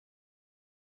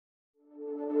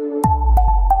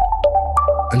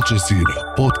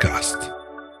الجزيرة بودكاست.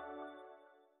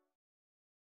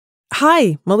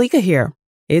 Hi, Malika here.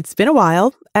 It's been a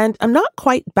while, and I'm not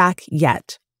quite back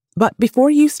yet. But before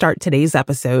you start today's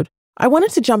episode, I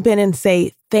wanted to jump in and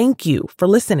say thank you for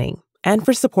listening and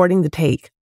for supporting The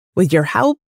Take. With your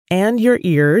help and your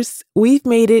ears, we've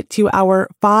made it to our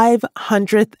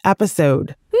 500th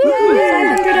episode.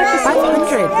 500 episodes.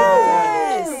 500.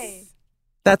 Yes.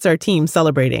 That's our team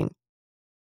celebrating.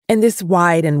 In this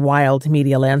wide and wild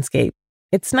media landscape,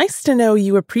 it's nice to know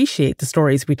you appreciate the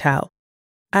stories we tell.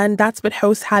 And that's what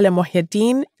host Hala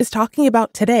Mohyeddin is talking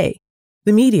about today,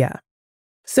 the media.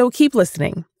 So keep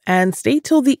listening and stay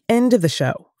till the end of the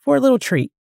show for a little treat.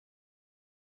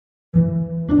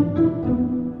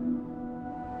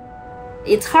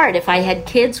 It's hard. If I had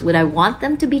kids, would I want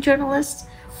them to be journalists?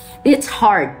 It's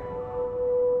hard.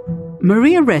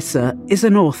 Maria Ressa is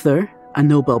an author, a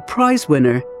Nobel Prize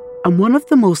winner, and one of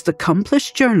the most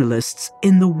accomplished journalists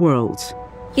in the world.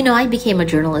 You know, I became a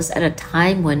journalist at a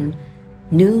time when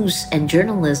news and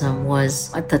journalism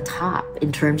was at the top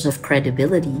in terms of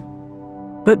credibility.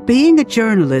 But being a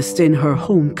journalist in her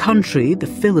home country, the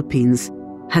Philippines,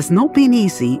 has not been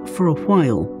easy for a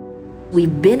while.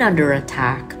 We've been under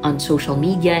attack on social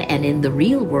media and in the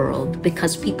real world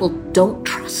because people don't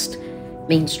trust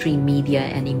mainstream media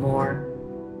anymore.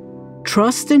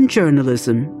 Trust in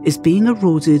journalism is being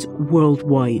eroded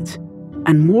worldwide,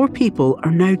 and more people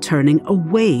are now turning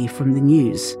away from the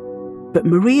news. But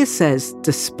Maria says,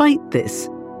 despite this,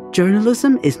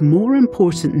 journalism is more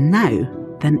important now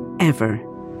than ever.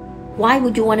 Why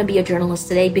would you want to be a journalist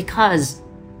today? Because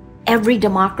every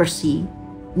democracy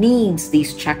needs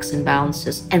these checks and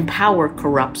balances, and power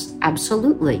corrupts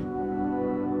absolutely.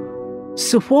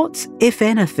 So what, if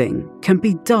anything, can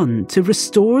be done to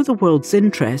restore the world's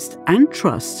interest and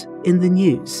trust in the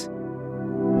news?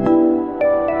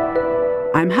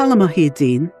 I'm Hala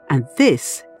Mohyeddin, and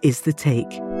this is The Take.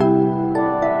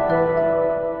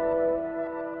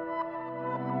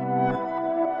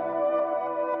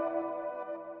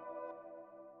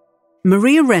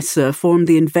 Maria Ressa formed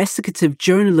the investigative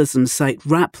journalism site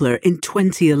Rappler in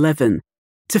 2011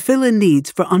 to fill a need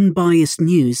for unbiased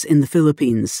news in the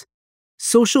Philippines.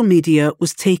 Social media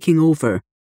was taking over,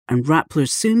 and Rappler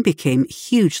soon became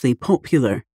hugely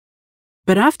popular.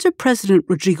 But after President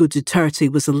Rodrigo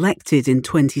Duterte was elected in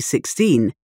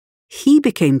 2016, he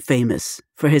became famous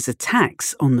for his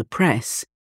attacks on the press.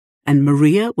 And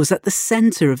Maria was at the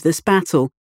centre of this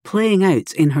battle playing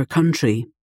out in her country.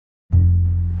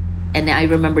 And I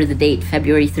remember the date,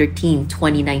 February 13,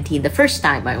 2019, the first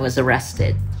time I was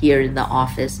arrested here in the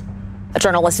office. A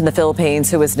journalist in the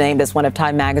Philippines who was named as one of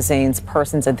Time Magazine's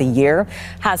Persons of the Year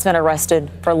has been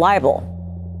arrested for libel.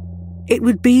 It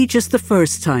would be just the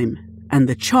first time, and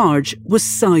the charge was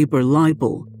cyber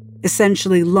libel,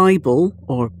 essentially libel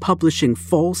or publishing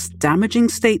false, damaging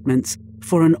statements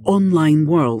for an online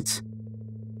world.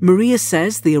 Maria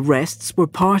says the arrests were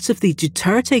part of the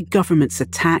Duterte government's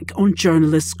attack on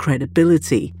journalists'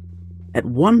 credibility. At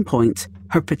one point,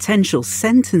 her potential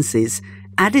sentences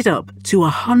added up to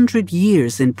 100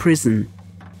 years in prison.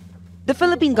 The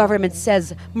Philippine government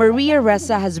says Maria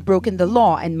Ressa has broken the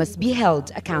law and must be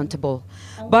held accountable.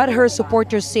 But her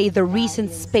supporters say the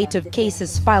recent spate of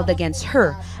cases filed against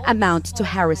her amount to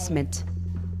harassment.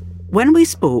 When we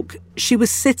spoke, she was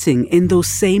sitting in those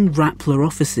same Rappler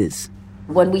offices.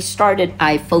 When we started,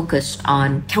 I focused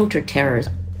on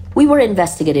counterterrorism. We were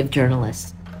investigative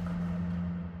journalists.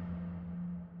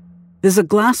 There's a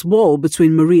glass wall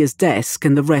between Maria's desk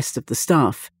and the rest of the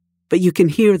staff, but you can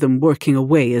hear them working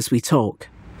away as we talk.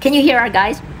 Can you hear our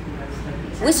guys?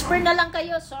 Whisper na lang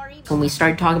kayo, sorry. When we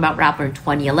started talking about Rappler in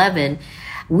 2011,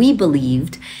 we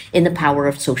believed in the power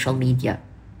of social media.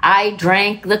 I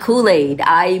drank the Kool-Aid.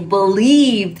 I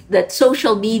believed that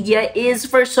social media is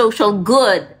for social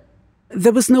good.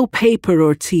 There was no paper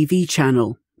or TV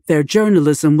channel. Their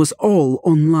journalism was all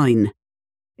online.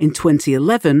 In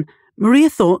 2011, Maria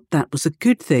thought that was a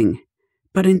good thing.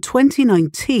 But in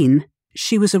 2019,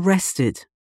 she was arrested.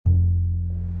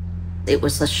 It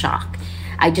was a shock.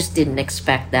 I just didn't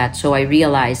expect that, so I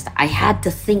realized I had to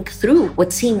think through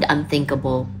what seemed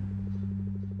unthinkable.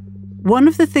 One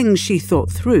of the things she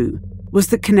thought through was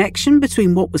the connection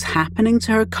between what was happening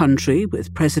to her country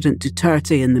with President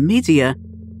Duterte and the media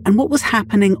and what was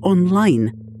happening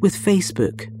online with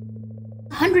Facebook.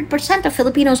 100% of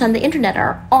Filipinos on the internet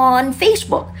are on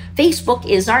Facebook. Facebook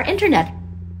is our internet.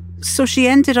 So she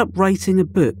ended up writing a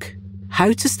book,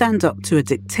 How to Stand Up to a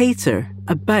Dictator,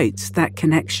 about that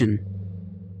connection.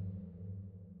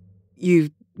 You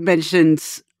mentioned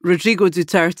Rodrigo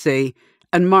Duterte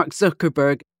and Mark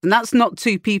Zuckerberg, and that's not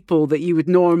two people that you would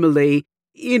normally,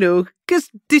 because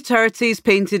Duterte is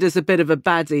painted as a bit of a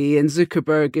baddie and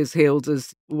Zuckerberg is hailed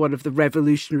as one of the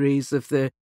revolutionaries of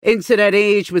the internet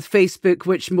age with Facebook,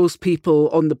 which most people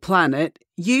on the planet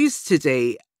use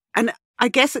today. And I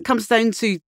guess it comes down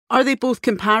to, are they both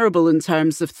comparable in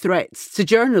terms of threats to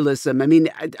journalism? I mean,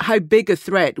 how big a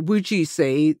threat would you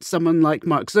say someone like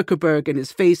Mark Zuckerberg and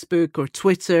his Facebook or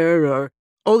Twitter or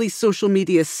all these social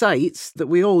media sites that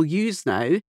we all use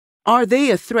now, are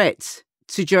they a threat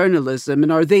to journalism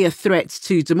and are they a threat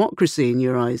to democracy in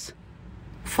your eyes?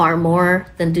 Far more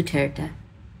than Duterte.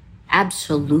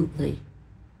 Absolutely.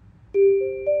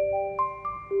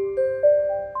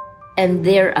 And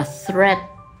they're a threat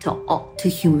to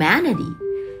humanity,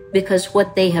 because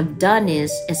what they have done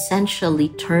is essentially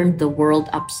turned the world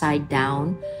upside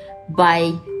down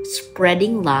by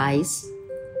spreading lies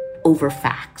over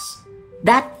facts.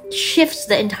 That shifts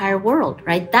the entire world,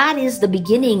 right? That is the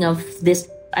beginning of this.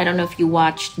 I don't know if you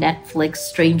watched Netflix,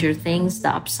 Stranger Things, the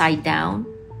Upside Down.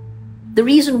 The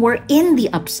reason we're in the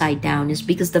upside down is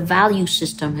because the value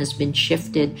system has been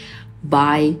shifted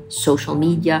by social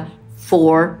media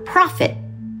for profit.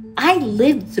 I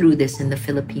lived through this in the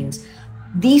Philippines.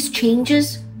 These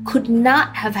changes could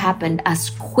not have happened as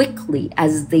quickly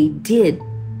as they did.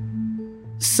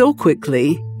 So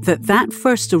quickly that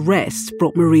first arrest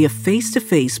brought Maria face to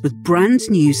face with brand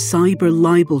new cyber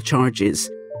libel charges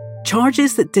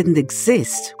that didn't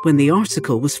exist when the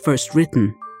article was first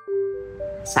written.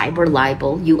 Cyber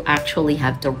libel, you actually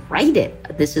have to write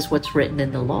it. This is what's written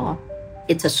in the law.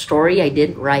 It's a story I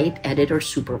didn't write, edit, or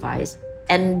supervise.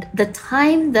 And the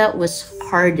time that was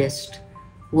hardest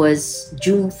was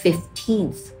June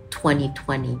 15th,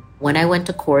 2020. When I went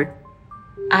to court,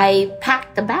 I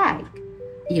packed the bag.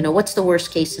 What's the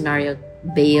worst case scenario?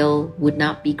 Bail would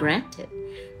not be granted.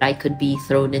 I could be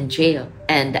thrown in jail.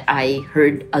 And I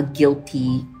heard a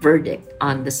guilty verdict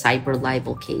on the cyber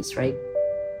libel case, right?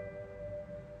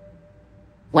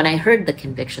 When I heard the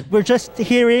conviction. We're just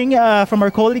hearing from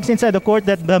our colleagues inside the court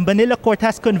that the Manila court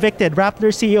has convicted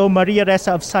Rappler CEO Maria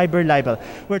Ressa of cyber libel.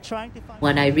 We're trying to find...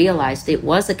 When I realized it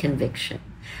was a conviction,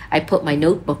 I put my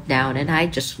notebook down and I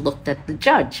just looked at the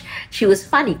judge. She was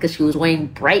funny because she was wearing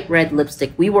bright red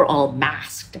lipstick. We were all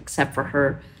masked except for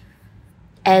her.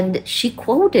 And she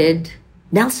quoted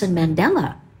Nelson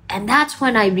Mandela. And that's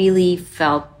when I really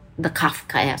felt the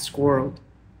Kafkaesque world.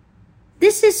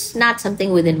 This is not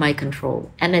something within my control.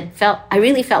 And I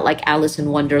really felt like Alice in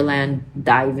Wonderland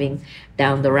diving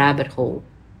down the rabbit hole.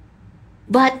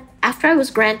 But after I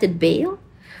was granted bail,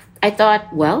 I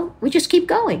thought, well, we just keep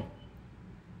going.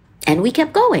 And we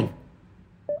kept going.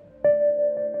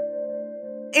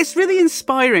 It's really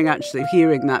inspiring, actually,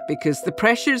 hearing that, because the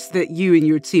pressures that you and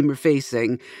your team are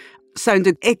facing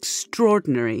sounded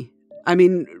extraordinary. I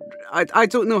mean, I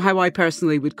don't know how I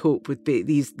personally would cope with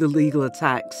the legal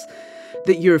attacks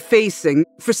that you're facing.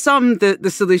 For some, the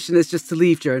solution is just to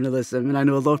leave journalism, and I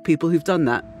know a lot of people who've done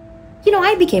that.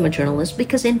 I became a journalist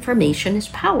because information is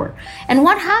power. And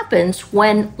what happens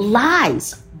when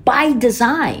lies, by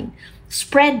design,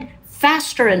 spread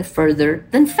faster and further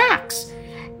than facts?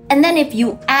 And then if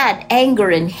you add anger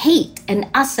and hate and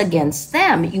us against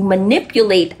them, you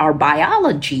manipulate our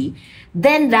biology,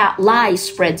 then that lie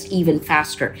spreads even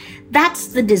faster. That's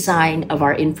the design of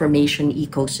our information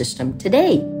ecosystem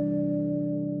today.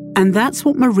 And that's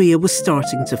what Maria was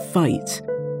starting to fight.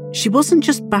 She wasn't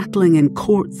just battling in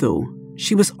court, though.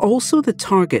 She was also the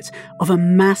target of a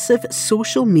massive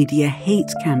social media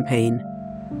hate campaign.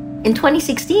 In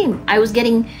 2016, I was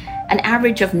getting an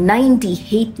average of 90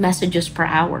 hate messages per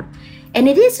hour. And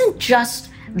it isn't just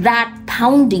that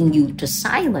pounding you to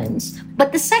silence,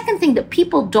 but the second thing that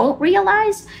people don't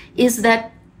realize is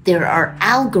that there are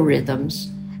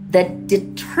algorithms that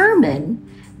determine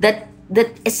that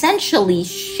essentially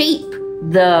shape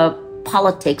the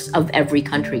politics of every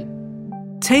country.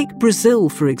 Take Brazil,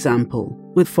 for example,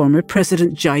 with former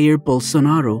President Jair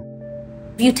Bolsonaro.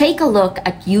 If you take a look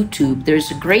at YouTube,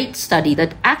 there's a great study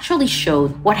that actually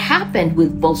showed what happened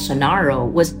with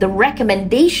Bolsonaro was the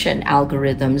recommendation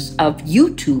algorithms of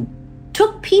YouTube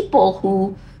took people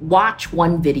who watch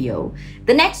one video.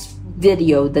 The next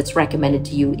video that's recommended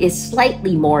to you is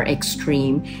slightly more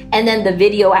extreme, and then the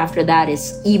video after that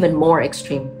is even more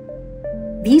extreme.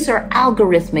 These are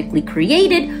algorithmically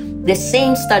created. The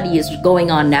same study is going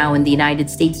on now in the United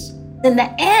States. In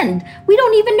the end, we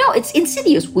don't even know. It's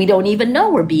insidious. We don't even know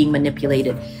we're being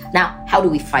manipulated. Now, how do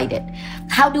we fight it?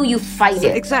 How do you fight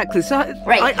it? Exactly. So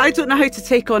right. I don't know how to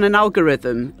take on an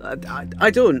algorithm. I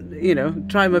don't,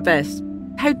 try my best.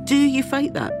 How do you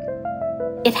fight that?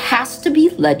 It has to be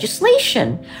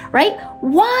legislation, right?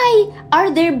 Why are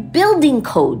there building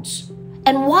codes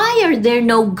And why are there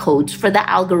no codes for the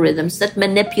algorithms that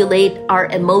manipulate our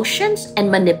emotions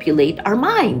and manipulate our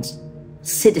minds?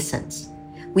 Citizens.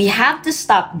 We have to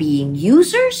stop being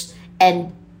users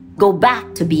and go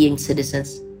back to being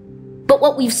citizens. But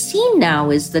what we've seen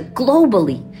now is that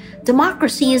globally,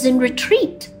 democracy is in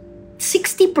retreat.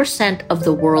 60% of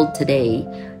the world today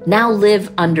now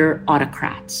live under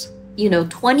autocrats.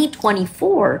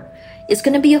 2024 is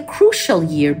going to be a crucial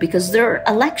year because there are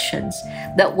elections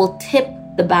that will tip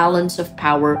the balance of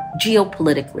power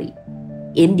geopolitically.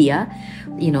 India,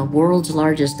 world's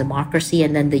largest democracy,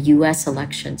 and then the US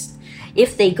elections.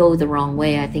 If they go the wrong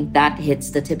way, I think that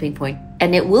hits the tipping point.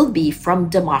 And it will be from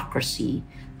democracy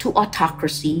to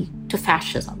autocracy to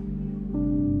fascism.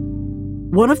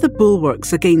 One of the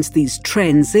bulwarks against these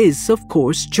trends is, of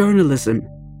course, journalism,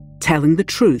 telling the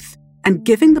truth and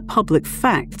giving the public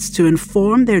facts to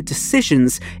inform their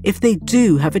decisions if they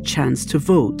do have a chance to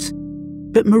vote.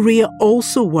 But Maria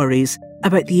also worries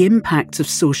about the impact of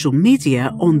social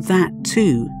media on that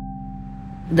too.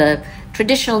 The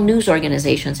traditional news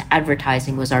organizations'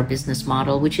 advertising was our business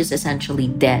model, which is essentially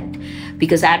dead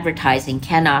because advertising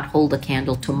cannot hold a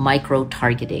candle to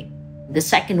micro-targeting. The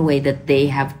second way that they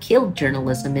have killed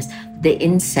journalism is the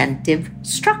incentive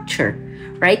structure,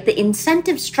 right? The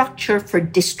incentive structure for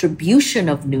distribution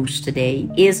of news today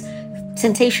is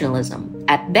sensationalism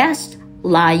at best,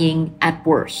 lying at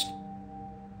worst.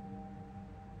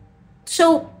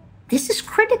 So this is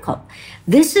critical.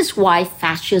 This is why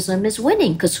fascism is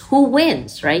winning, because who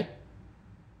wins, right?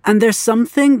 And there's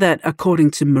something that,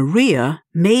 according to Maria,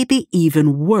 may be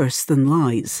even worse than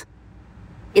lies.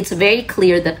 It's very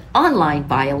clear that online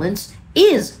violence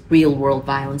is real-world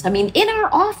violence. I mean, in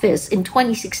our office in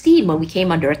 2016, when we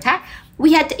came under attack,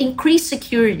 we had to increase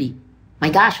security. My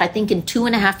gosh, I think in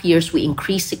 2.5 years, we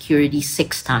increased security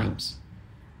 6 times,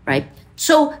 right?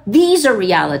 So these are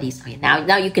realities. Okay,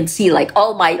 now you can see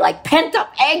my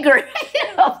pent-up anger.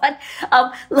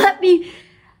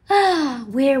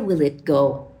 Where will it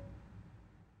go?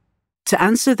 To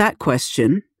answer that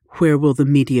question, where will the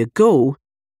media go?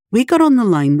 We got on the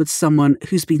line with someone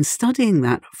who's been studying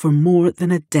that for more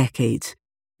than a decade.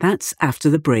 That's after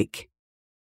the break.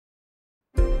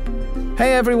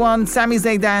 Hey everyone, Sami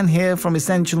Zaidan here from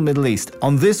Essential Middle East.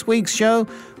 On this week's show,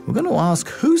 we're going to ask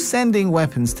who's sending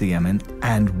weapons to Yemen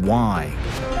and why.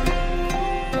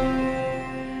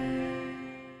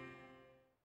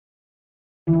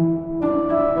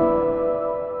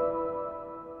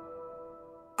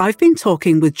 I've been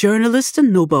talking with journalist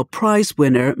and Nobel Prize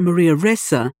winner Maria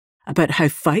Ressa about how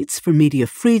fights for media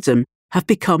freedom have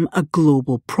become a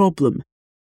global problem.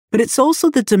 But it's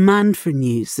also the demand for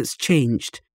news that's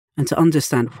changed. And to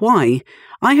understand why,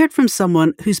 I heard from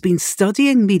someone who's been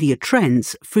studying media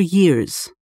trends for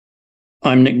years.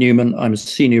 I'm Nick Newman. I'm a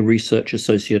senior research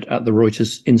associate at the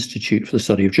Reuters Institute for the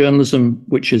Study of Journalism,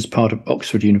 which is part of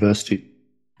Oxford University.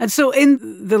 And so in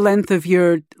the length of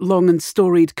your long and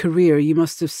storied career, you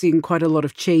must have seen quite a lot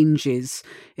of changes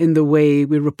in the way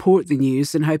we report the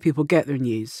news and how people get their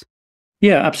news.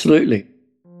 Yeah, absolutely.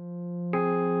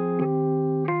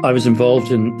 I was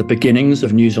involved in the beginnings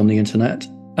of news on the internet.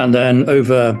 And then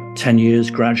over 10 years,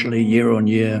 gradually, year on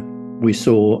year, we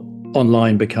saw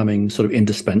online becoming sort of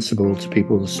indispensable to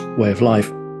people's way of life.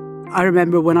 I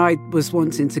remember when I was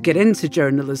wanting to get into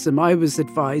journalism, I was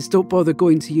advised, don't bother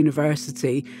going to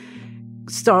university.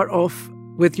 Start off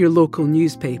with your local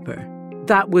newspaper.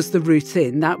 That was the route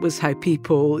in. That was how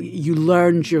you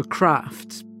learned your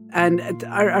craft. And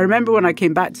I remember when I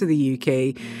came back to the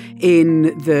UK in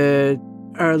the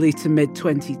early to mid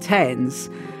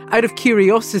 2010s, out of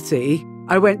curiosity,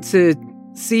 I went to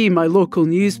see my local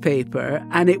newspaper,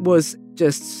 and it was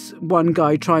just one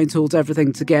guy trying to hold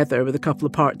everything together with a couple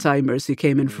of part-timers who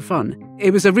came in for fun.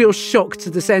 It was a real shock to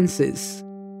the senses.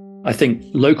 I think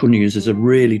local news is a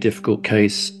really difficult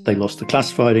case. They lost the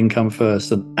classified income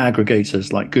first, and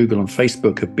aggregators like Google and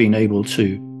Facebook have been able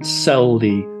to sell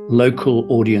the local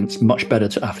audience much better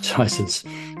to advertisers.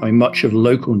 I mean, much of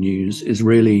local news is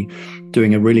really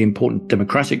doing a really important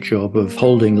democratic job of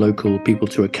holding local people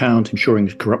to account, ensuring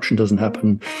corruption doesn't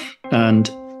happen. And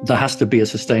there has to be a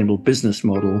sustainable business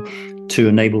model to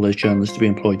enable those journalists to be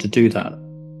employed to do that.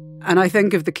 And I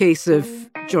think of the case of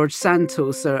George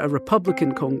Santos, a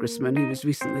Republican congressman who was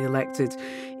recently elected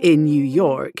in New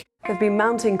York. There have been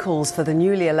mounting calls for the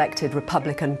newly elected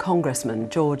Republican congressman,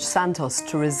 George Santos,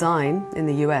 to resign in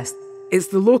the US. It's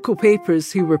the local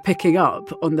papers who were picking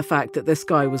up on the fact that this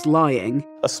guy was lying.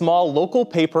 A small local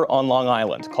paper on Long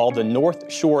Island called the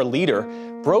North Shore Leader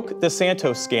broke the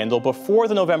Santos scandal before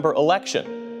the November election.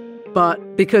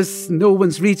 But because no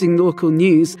one's reading local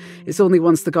news, it's only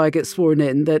once the guy gets sworn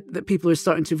in that people are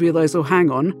starting to realise, oh,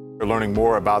 hang on. We're learning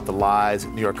more about the lies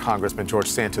New York Congressman George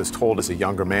Santos told as a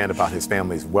younger man about his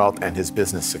family's wealth and his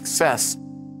business success.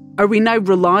 Are we now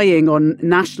relying on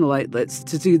national outlets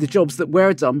to do the jobs that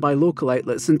were done by local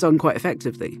outlets and done quite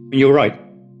effectively? You're right.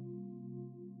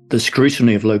 The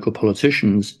scrutiny of local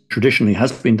politicians traditionally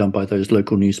has been done by those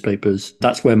local newspapers.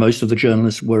 That's where most of the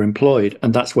journalists were employed,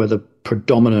 and that's where the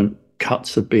predominant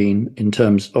cuts have been in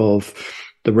terms of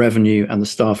the revenue and the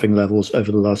staffing levels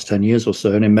over the last 10 years or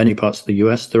so. And in many parts of the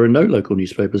US, there are no local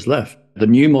newspapers left. The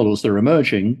new models that are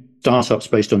emerging, startups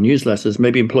based on newsletters,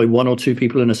 maybe employ 1 or 2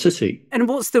 people in a city. And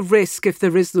what's the risk if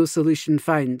there is no solution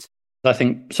found? I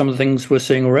think some of the things we're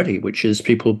seeing already, which is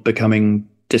people becoming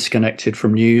disconnected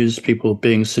from news, people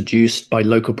being seduced by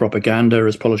local propaganda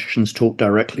as politicians talk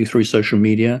directly through social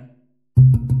media.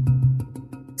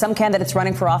 Some candidates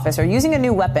running for office are using a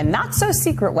new weapon, not so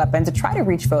secret weapon, to try to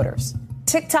reach voters.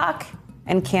 TikTok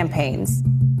and campaigns.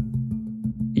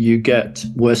 You get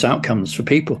worse outcomes for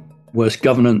people, worse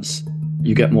governance,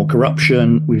 you get more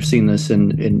corruption. We've seen this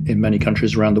in many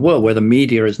countries around the world where the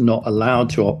media is not allowed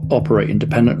to operate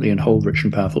independently and hold rich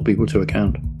and powerful people to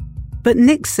account. But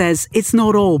Nick says it's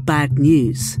not all bad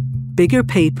news. Bigger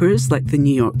papers like the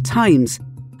New York Times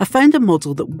have found a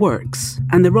model that works,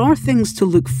 and there are things to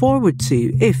look forward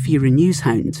to if you're a news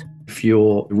hound. If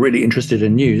you're really interested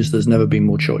in news, there's never been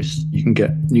more choice. You can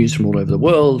get news from all over the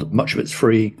world, much of it's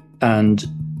free and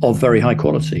of very high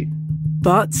quality.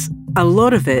 But a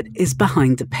lot of it is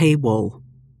behind a paywall.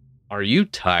 Are you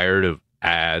tired of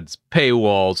ads,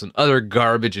 paywalls, and other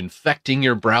garbage infecting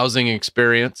your browsing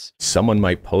experience? Someone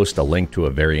might post a link to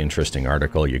a very interesting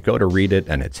article. You go to read it,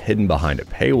 and it's hidden behind a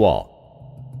paywall.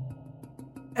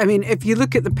 I mean, if you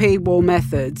look at the paywall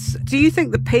methods, do you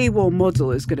think the paywall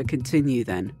model is going to continue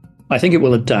then? I think it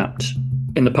will adapt.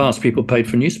 In the past, people paid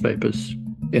for newspapers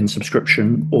in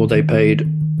subscription, or they paid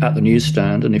at the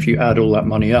newsstand. And if you add all that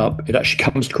money up, it actually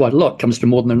comes to quite a lot. It comes to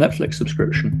more than a Netflix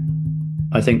subscription.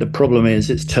 I think the problem is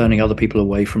it's turning other people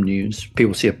away from news.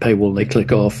 People see a paywall, they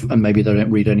click off, and maybe they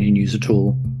don't read any news at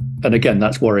all. And again,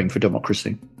 that's worrying for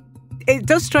democracy. It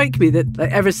does strike me that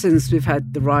ever since we've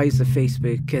had the rise of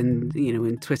Facebook and,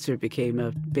 when Twitter became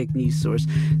a big news source,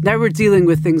 now we're dealing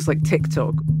with things like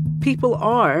TikTok. People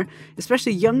are,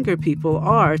 especially younger people,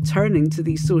 are turning to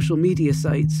these social media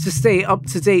sites to stay up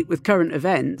to date with current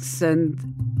events, and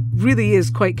really is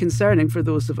quite concerning for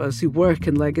those of us who work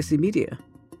in legacy media.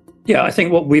 Yeah, I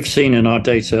think what we've seen in our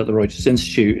data at the Reuters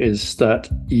Institute is that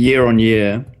year on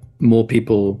year, more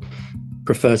people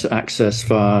prefer to access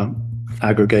via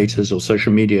aggregators or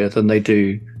social media than they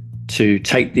do to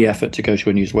take the effort to go to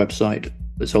a news website.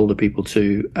 It's older people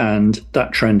too, and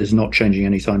that trend is not changing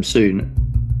anytime soon.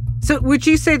 So would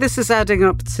you say this is adding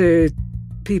up to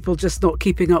people just not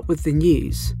keeping up with the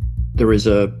news? There is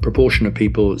a proportion of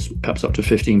people, it's perhaps up to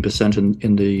 15%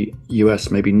 in the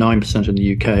US, maybe 9% in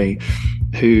the UK,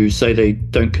 who say they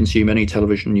don't consume any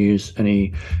television news,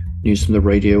 any news from the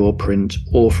radio or print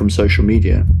or from social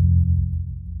media.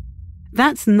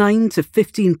 That's 9 to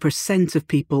 15% of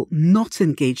people not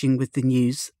engaging with the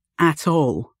news at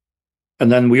all.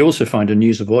 And then we also find a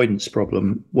news avoidance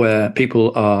problem where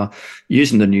people are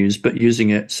using the news, but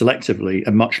using it selectively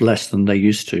and much less than they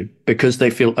used to because they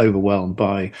feel overwhelmed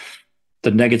by the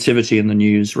negativity in the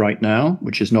news right now,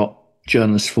 which is not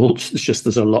journalists' fault. It's just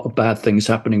there's a lot of bad things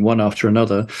happening one after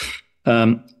another.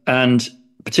 And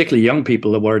particularly young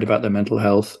people are worried about their mental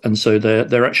health. And so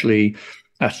they're actually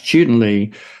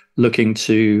attitudinally looking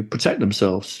to protect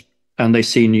themselves. And they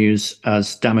see news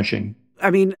as damaging. I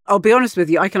mean, I'll be honest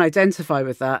with you, I can identify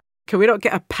with that. Can we not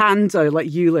get a panda like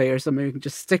Yulei or something we can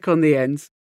just stick on the ends?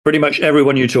 Pretty much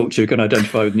everyone you talk to can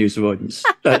identify with news avoidance,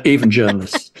 even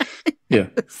journalists. Yeah.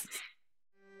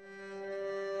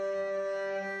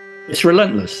 It's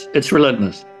relentless. It's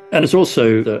relentless. And it's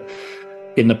also that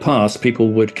in the past,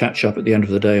 people would catch up at the end of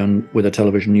the day with a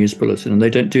television news bulletin, and they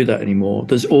don't do that anymore.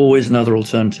 There's always another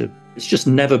alternative. It's just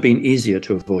never been easier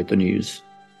to avoid the news.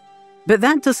 But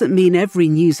that doesn't mean every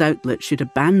news outlet should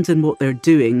abandon what they're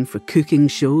doing for cooking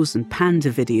shows and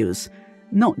panda videos.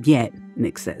 Not yet,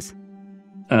 Nick says.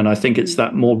 And I think it's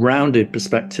that more rounded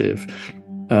perspective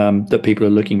that people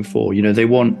are looking for. They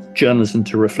want journalism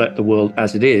to reflect the world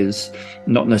as it is,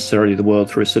 not necessarily the world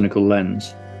through a cynical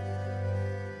lens.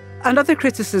 Another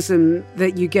criticism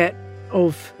that you get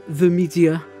of the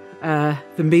media,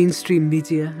 the mainstream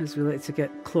media, as we like to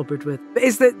get clobbered with,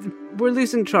 is that we're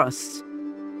losing trust.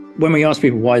 When we ask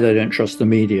people why they don't trust the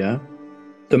media,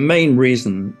 the main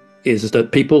reason is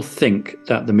that people think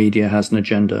that the media has an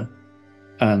agenda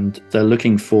and they're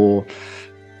looking for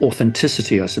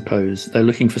authenticity, I suppose. They're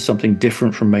looking for something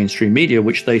different from mainstream media,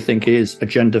 which they think is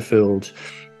agenda-filled,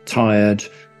 tired,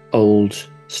 old,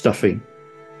 stuffy.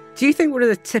 Do you think we're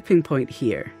at a tipping point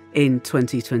here in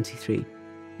 2023?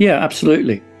 Yeah,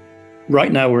 absolutely.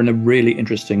 Right now, we're in a really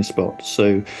interesting spot.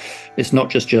 So it's not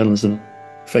just journalism.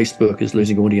 Facebook is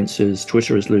losing audiences,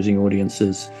 Twitter is losing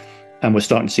audiences, and we're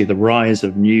starting to see the rise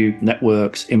of new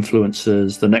networks,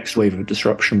 influencers, the next wave of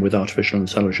disruption with artificial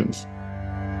intelligence.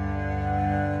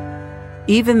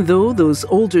 Even though those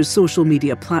older social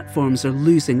media platforms are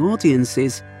losing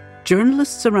audiences,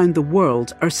 journalists around the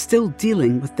world are still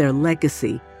dealing with their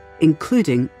legacy,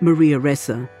 including Maria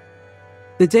Ressa.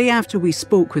 The day after we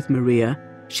spoke with Maria,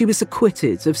 she was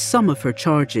acquitted of some of her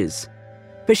charges.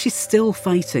 But she's still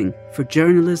fighting for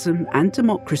journalism and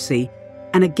democracy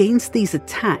and against these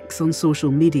attacks on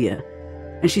social media.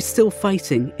 And she's still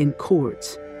fighting in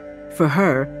court. For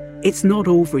her, it's not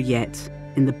over yet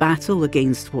in the battle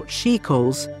against what she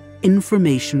calls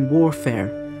information warfare.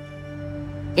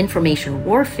 Information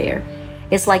warfare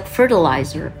is like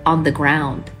fertilizer on the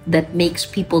ground that makes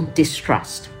people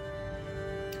distrust.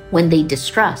 When they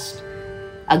distrust,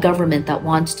 a government that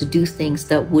wants to do things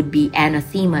that would be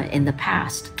anathema in the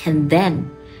past can then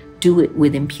do it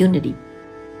with impunity.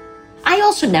 I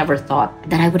also never thought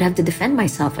that I would have to defend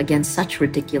myself against such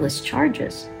ridiculous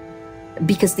charges,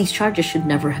 because these charges should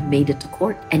never have made it to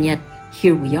court, and yet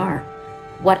here we are.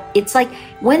 It's like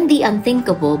when the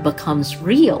unthinkable becomes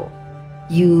real,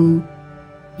 you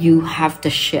have to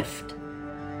shift.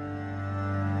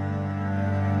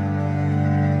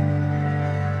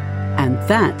 And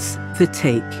that's The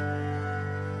Take.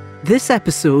 This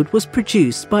episode was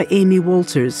produced by Amy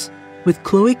Walters, with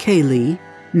Chloe K.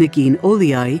 Nagin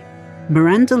Oliai,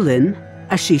 Miranda Lynn,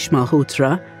 Ashish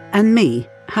Malhotra, and me,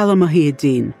 Hala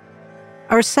Mahieddin.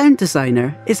 Our sound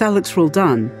designer is Alex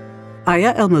Roldan.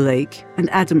 Aya El-Malek and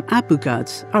Adam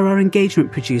Abugad are our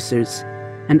engagement producers,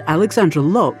 and Alexandra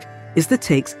Locke is The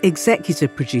Take's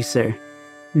executive producer.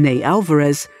 Ney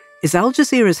Alvarez is Al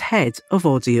Jazeera's head of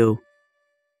audio.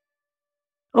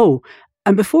 Oh,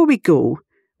 and before we go,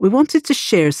 we wanted to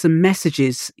share some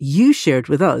messages you shared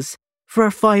with us for our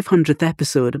 500th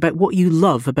episode about what you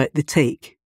love about The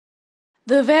Take.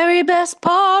 The very best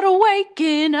part of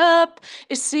waking up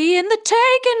is seeing The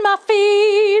Take in my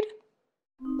feed.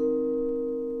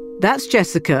 That's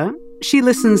Jessica. She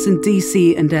listens in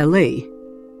DC and LA.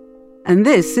 And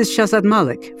this is Shahzad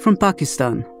Malik from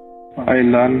Pakistan. I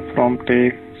learn from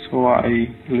Take, so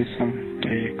I listen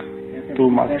Take too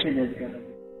much.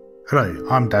 Hello,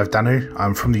 I'm Dev Danu.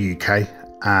 I'm from the UK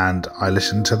and I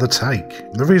listen to The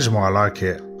Take. The reason why I like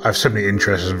it, I have so many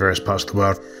interests in various parts of the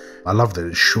world. I love that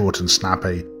it's short and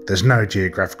snappy. There's no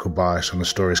geographical bias on the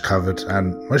stories covered,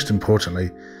 and most importantly,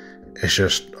 it's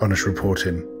just honest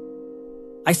reporting.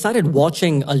 I started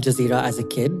watching Al Jazeera as a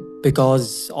kid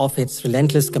because of its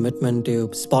relentless commitment to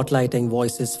spotlighting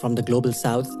voices from the global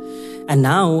south. And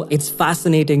now it's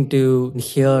fascinating to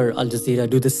hear Al Jazeera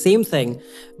do the same thing,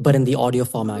 but in the audio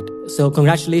format. So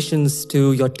congratulations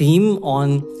to your team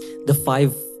on the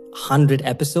 500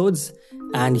 episodes,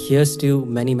 and here's to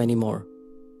many, many more.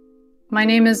 My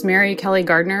name is Mary Kelly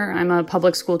Gardner. I'm a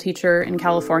public school teacher in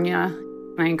California.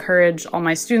 I encourage all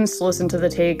my students to listen to The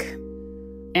Take.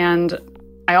 And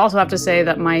I also have to say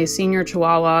that my senior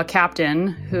Chihuahua captain,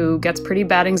 who gets pretty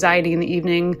bad anxiety in the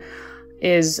evening,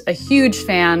 is a huge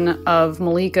fan of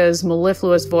Malika's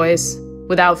mellifluous voice.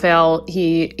 Without fail,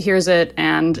 he hears it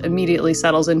and immediately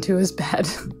settles into his bed.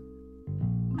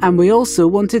 And we also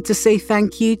wanted to say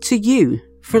thank you to you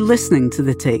for listening to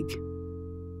The Take.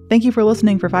 Thank you for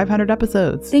listening for 500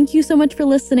 episodes. Thank you so much for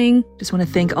listening. Just want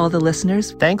to thank all the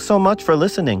listeners. Thanks so much for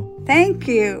listening. Thank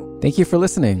you. Thank you for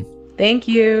listening. Thank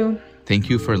you. Thank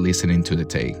you for listening to The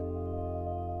Take.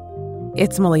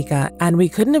 It's Malika, and we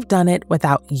couldn't have done it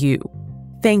without you.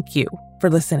 Thank you for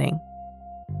listening.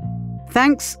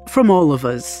 Thanks from all of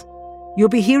us. You'll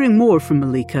be hearing more from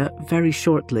Malika very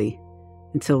shortly.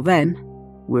 Until then,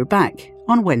 we're back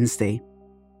on Wednesday.